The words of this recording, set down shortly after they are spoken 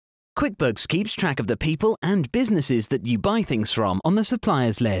QuickBooks keeps track of the people and businesses that you buy things from on the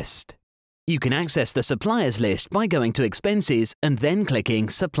suppliers list. You can access the suppliers list by going to Expenses and then clicking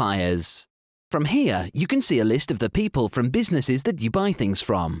Suppliers. From here, you can see a list of the people from businesses that you buy things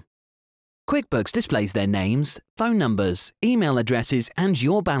from. QuickBooks displays their names, phone numbers, email addresses, and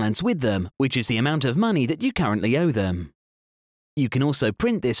your balance with them, which is the amount of money that you currently owe them. You can also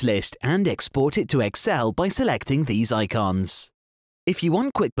print this list and export it to Excel by selecting these icons. If you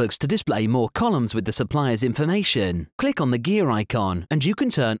want QuickBooks to display more columns with the supplier's information, click on the gear icon and you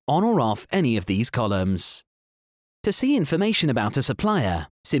can turn on or off any of these columns. To see information about a supplier,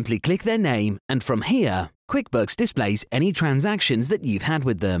 simply click their name, and from here, QuickBooks displays any transactions that you've had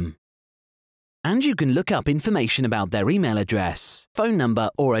with them. And you can look up information about their email address, phone number,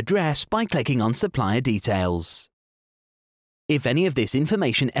 or address by clicking on Supplier Details. If any of this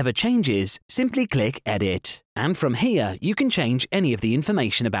information ever changes, simply click Edit, and from here you can change any of the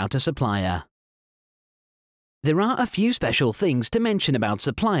information about a supplier. There are a few special things to mention about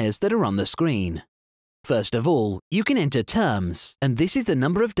suppliers that are on the screen. First of all, you can enter terms, and this is the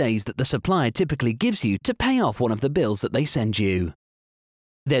number of days that the supplier typically gives you to pay off one of the bills that they send you.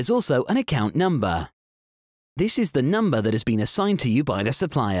 There's also an account number. This is the number that has been assigned to you by the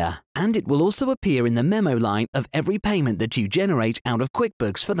supplier, and it will also appear in the memo line of every payment that you generate out of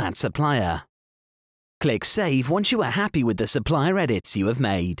QuickBooks for that supplier. Click Save once you are happy with the supplier edits you have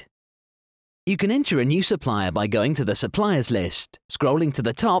made. You can enter a new supplier by going to the suppliers list, scrolling to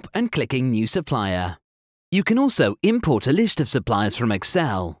the top and clicking New Supplier. You can also import a list of suppliers from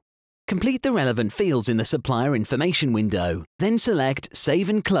Excel. Complete the relevant fields in the supplier information window, then select Save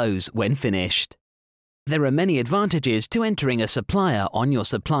and Close when finished. There are many advantages to entering a supplier on your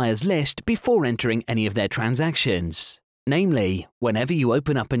suppliers list before entering any of their transactions. Namely, whenever you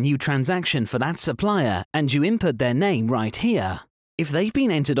open up a new transaction for that supplier and you input their name right here, if they've been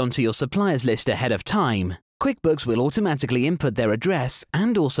entered onto your suppliers list ahead of time, QuickBooks will automatically input their address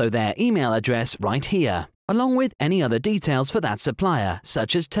and also their email address right here, along with any other details for that supplier,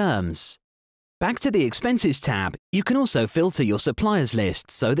 such as terms. Back to the Expenses tab, you can also filter your suppliers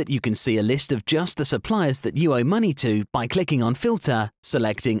list so that you can see a list of just the suppliers that you owe money to by clicking on Filter,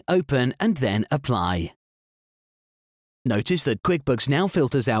 selecting Open, and then Apply. Notice that QuickBooks now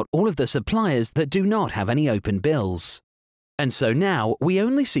filters out all of the suppliers that do not have any open bills. And so now we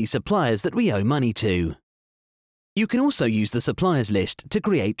only see suppliers that we owe money to. You can also use the suppliers list to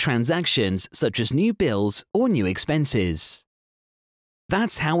create transactions such as new bills or new expenses.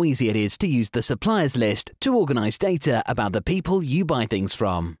 That's how easy it is to use the suppliers list to organize data about the people you buy things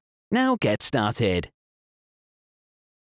from. Now get started.